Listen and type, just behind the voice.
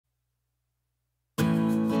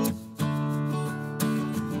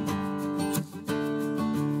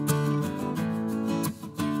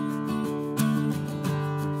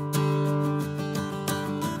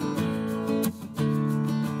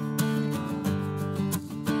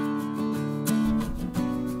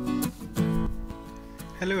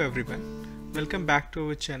Hello everyone, welcome back to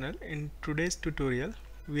our channel. In today's tutorial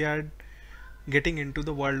we are getting into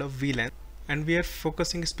the world of VLAN and we are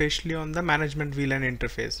focusing especially on the management VLAN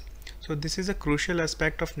interface. So this is a crucial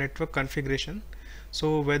aspect of network configuration.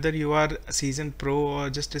 So whether you are a seasoned pro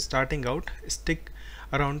or just starting out, stick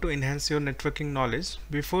around to enhance your networking knowledge.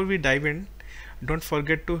 Before we dive in, don't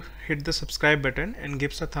forget to hit the subscribe button and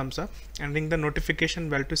give us a thumbs up and ring the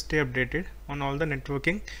notification bell to stay updated on all the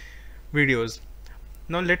networking videos.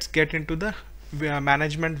 Now let's get into the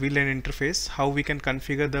management VLAN interface, how we can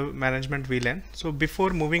configure the management VLAN. So before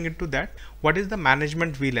moving into that, what is the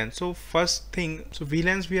management VLAN? So first thing, so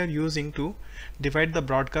VLANs we are using to divide the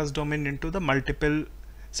broadcast domain into the multiple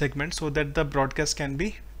segments so that the broadcast can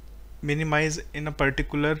be minimized in a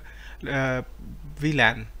particular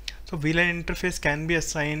VLAN. So VLAN interface can be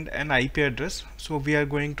assigned an IP address. So we are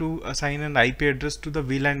going to assign an IP address to the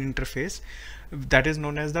VLAN interface, that is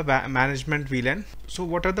known as the management VLAN. So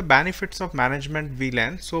what are the benefits of management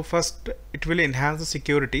VLAN? So first, it will enhance the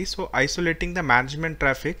security. So isolating the management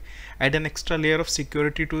traffic, add an extra layer of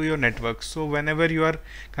security to your network. So whenever you are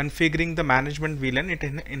configuring the management VLAN, it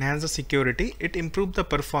enhances the security, it improves the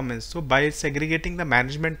performance. So by segregating the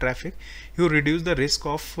management traffic, you reduce the risk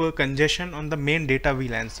of congestion on the main data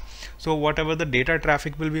VLANs. So whatever the data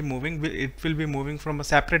traffic will be moving, it will be moving from a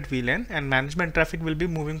separate VLAN, and management traffic will be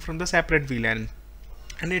moving from the separate VLAN.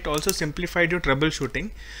 And it also simplified your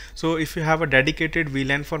troubleshooting. So if you have a dedicated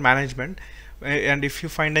VLAN for management, and if you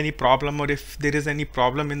find any problem or if there is any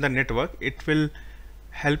problem in the network, it will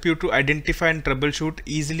help you to identify and troubleshoot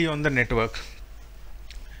easily on the network.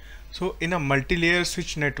 So in a multi-layer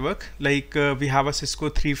switch network, like we have a Cisco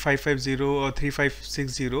 3550 or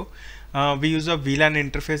 3560, we use a VLAN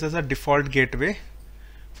interface as a default gateway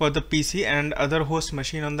for the PC and other host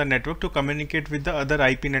machine on the network to communicate with the other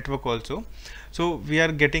IP network also. So we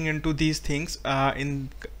are getting into these things in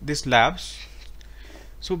this labs.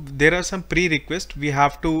 So there are some prerequisites we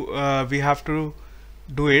have to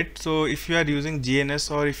do it. So if you are using GNS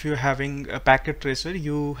or if you are having a packet tracer,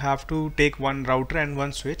 you have to take one router and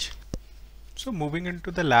one switch. So moving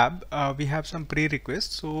into the lab, we have some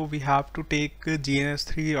prerequisites. So we have to take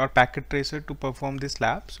GNS3 or packet tracer to perform this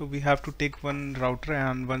lab. So we have to take one router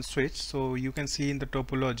and one switch. So you can see in the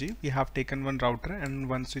topology, we have taken one router and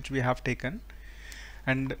one switch we have taken,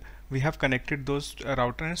 and we have connected those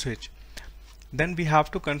router and switch. Then we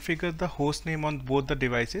have to configure the host name on both the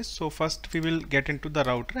devices. So first we will get into the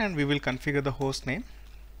router and we will configure the host name.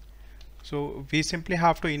 So we simply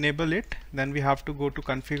have to enable it. Then we have to go to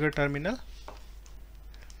configure terminal.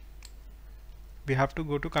 We have to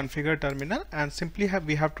go to configure terminal and simply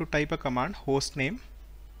we have to type a command host name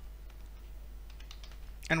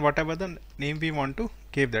and whatever the name we want to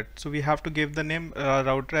give that. So we have to give the name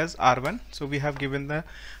router as R1. So we have given the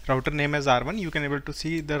router name as R1. You can able to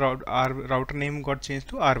see the router name got changed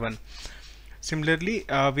to R1. Similarly,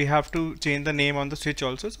 we have to change the name on the switch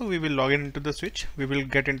also. So we will log in into the switch. We will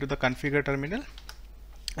get into the configure terminal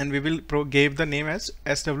and we will give the name as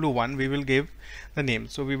SW1. We will give the name.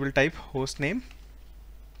 So we will type host name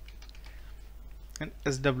and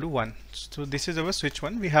SW1. So this is our switch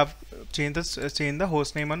one. We have changed the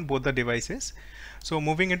host name on both the devices. So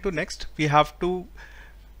moving into next, we have to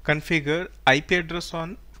configure IP address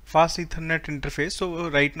on FastEthernet interface.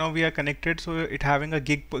 So right now we are connected, so it having a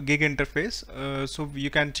gig interface. So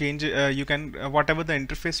you can change whatever the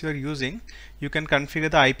interface you are using, you can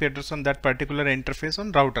configure the IP address on that particular interface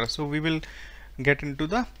on router. So we will get into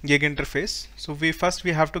the gig interface. So we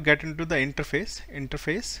have to get into the interface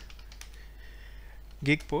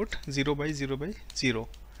gig port 0x0x0.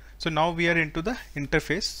 So now we are into the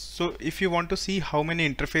interface. So if you want to see how many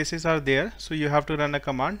interfaces are there, so you have to run a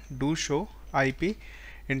command do show IP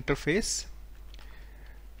interface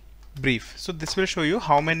brief. So this will show you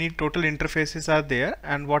how many total interfaces are there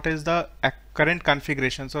and what is the current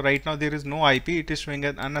configuration. So right now there is no IP, it is showing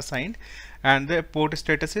as unassigned and the port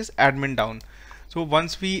status is admin down. So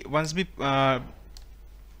once we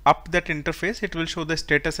up that interface, it will show the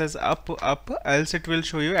status as up, else it will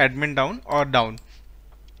show you admin down or down.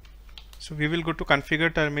 So we will go to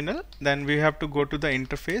configure terminal, then we have to go to the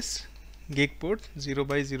interface gig port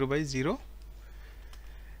 0x0x0.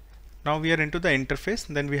 Now we are into the interface,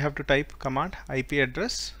 then we have to type command IP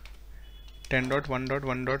address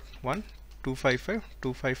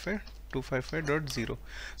 10.1.1.1.255.255.255.0.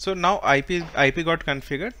 So now IP got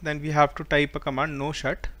configured, then we have to type a command no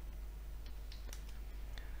shut.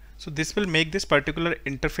 So this will make this particular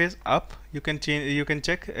interface up. You can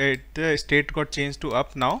check the state got changed to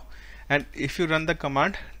up now, and if you run the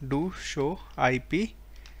command do show IP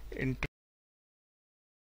interface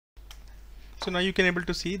So now you can able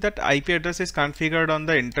to see that IP address is configured on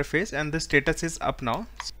the interface and the status is up now.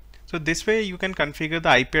 So this way you can configure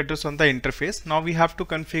the IP address on the interface. Now we have to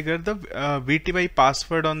configure the VTY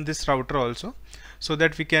password on this router also, so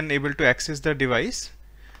that we can able to access the device.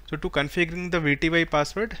 So to configuring the VTY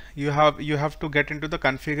password, you have to get into the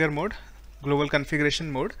configure mode, global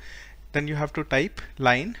configuration mode. Then you have to type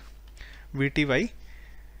line VTY,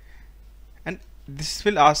 and this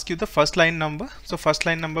will ask you the first line number. So first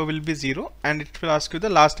line number will be 0, and it will ask you the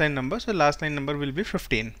last line number. So last line number will be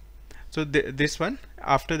 15. So this one,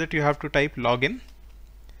 after that you have to type login.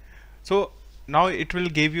 So now it will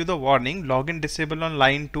give you the warning, login disable on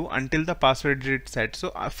line 2 until the password is set. So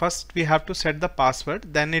first we have to set the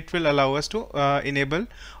password, then it will allow us to enable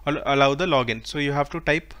or allow the login. So you have to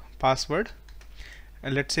type password,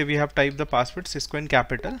 and let's say we have typed the password Cisco in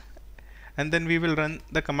capital, and then we will run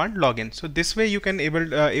the command login. So this way you can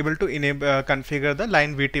able to enable configure the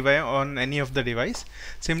line VTY on any of the device.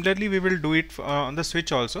 Similarly we will do it on the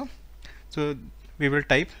switch also. So we will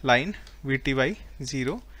type line VTY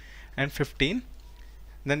 0 and 15,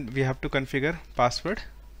 then we have to configure password,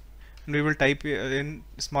 and we will type in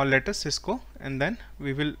small letters Cisco, and then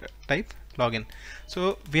we will type login.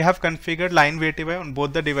 So we have configured line VTY on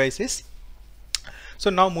both the devices. So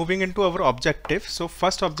now moving into our objective. So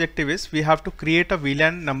first objective is we have to create a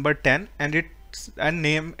VLAN number 10 and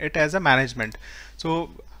name it as a management. So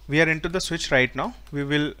we are into the switch right now. We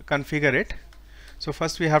will configure it. So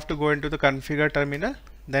first we have to go into the configure terminal.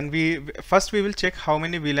 Then we will check how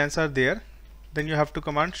many VLANs are there. Then you have to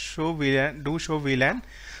command show VLAN, do show VLAN.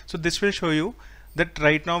 So this will show you that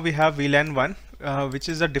right now we have VLAN 1, which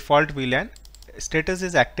is the default VLAN. Status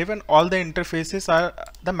is active, and all the interfaces are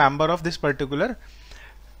the member of this particular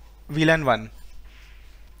VLAN 1.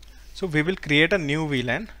 So we will create a new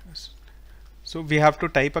VLAN. So we have to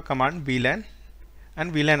type a command VLAN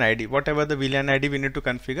and VLAN ID, whatever the VLAN ID we need to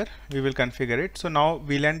configure, we will configure it. So now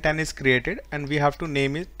VLAN 10 is created, and we have to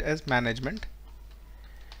name it as management.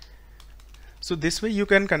 So this way you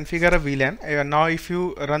can configure a VLAN. Now if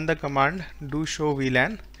you run the command do show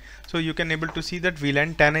VLAN, so you can able to see that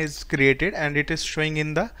VLAN 10 is created and it is showing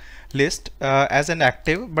in the list as an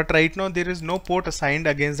active, but right now there is no port assigned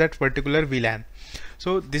against that particular VLAN.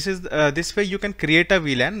 So this is this way you can create a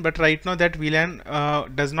VLAN, but right now that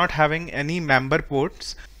VLAN does not having any member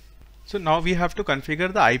ports. So now we have to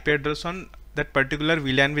configure the IP address on that particular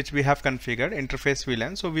VLAN which we have configured, interface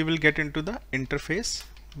VLAN. So we will get into the interface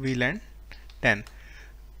VLAN 10.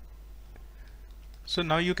 So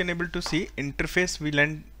now you can able to see interface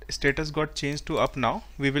VLAN status got changed to up now.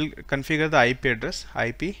 We will configure the IP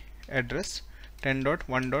address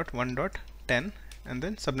 10.1.1.10 and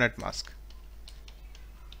then subnet mask.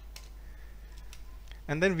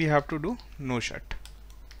 And then we have to do no shut.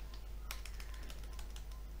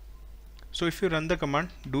 So if you run the command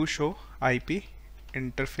do show IP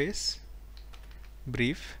interface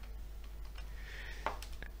brief,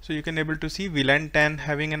 so you can able to see VLAN 10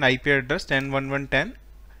 having an IP address 10.1.1.10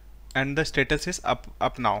 and the status is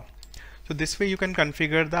up now. So this way you can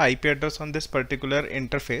configure the IP address on this particular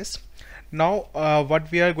interface. Now what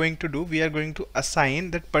we are going to do, we are going to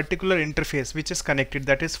assign that particular interface which is connected,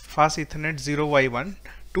 that is FastEthernet 0y1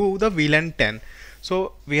 to the VLAN 10.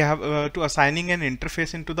 So we have to assigning an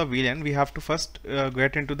interface into the VLAN, we have to first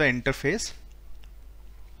get into the interface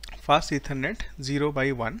FastEthernet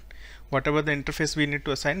 0x1. Whatever the interface we need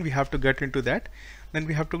to assign, we have to get into that. Then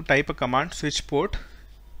we have to type a command switch port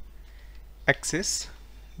access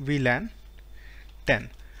VLAN 10.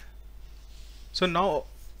 So now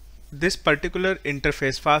this particular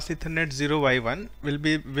interface FastEthernet 0y1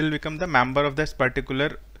 will become the member of this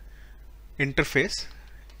particular interface,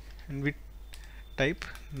 and we type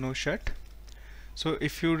no shut. So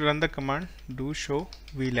if you run the command do show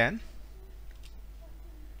VLAN,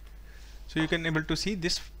 so you can able to see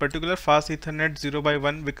this particular FastEthernet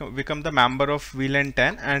 0x1 become the member of VLAN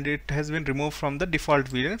 10, and it has been removed from the default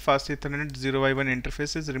VLAN. FastEthernet 0x1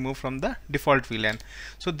 interface is removed from the default VLAN.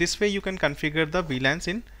 So this way you can configure the VLANs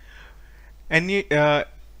in any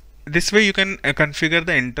this way you can configure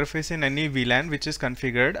the interface in any VLAN which is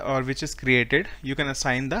configured or which is created. You can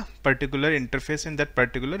assign the particular interface in that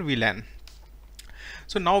particular VLAN.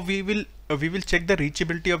 So now we will check the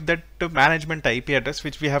reachability of that management IP address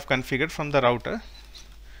which we have configured from the router.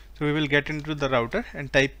 So we will get into the router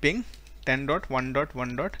and type ping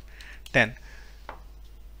 10.1.1.10.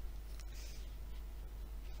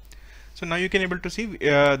 So now you can able to see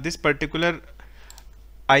this particular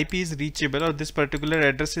IP is reachable, or this particular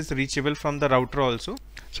address is reachable from the router also.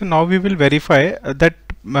 So now we will verify that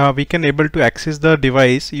we can able to access the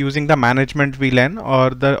device using the management VLAN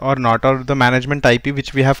or the management IP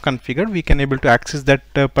which we have configured. We can able to access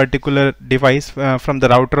that particular device from the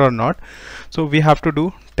router or not. So we have to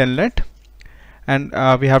do telnet, and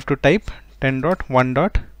we have to type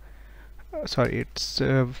 10.1.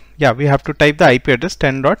 We have to type the IP address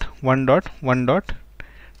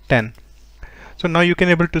 10.1.1.10. So now you can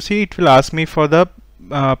able to see it will ask me for the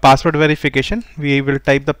password verification. We will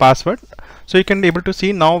type the password. So you can able to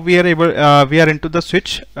see now we are into the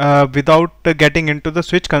switch without getting into the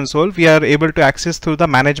switch console. We are able to access through the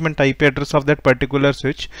management IP address of that particular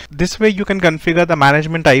switch. This way you can configure the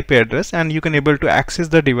management IP address, and you can able to access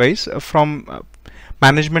the device from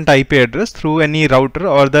management IP address through any router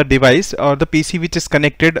or the device or the PC which is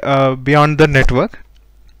connected beyond the network.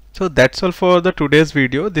 So that's all for the today's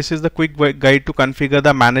video. This is the quick guide to configure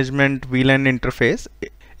the management VLAN interface.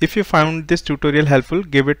 If you found this tutorial helpful,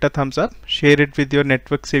 give it a thumbs up, share it with your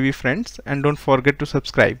network savvy friends, and don't forget to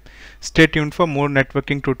subscribe. Stay tuned for more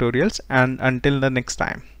networking tutorials, and until the next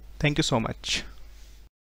time, thank you so much.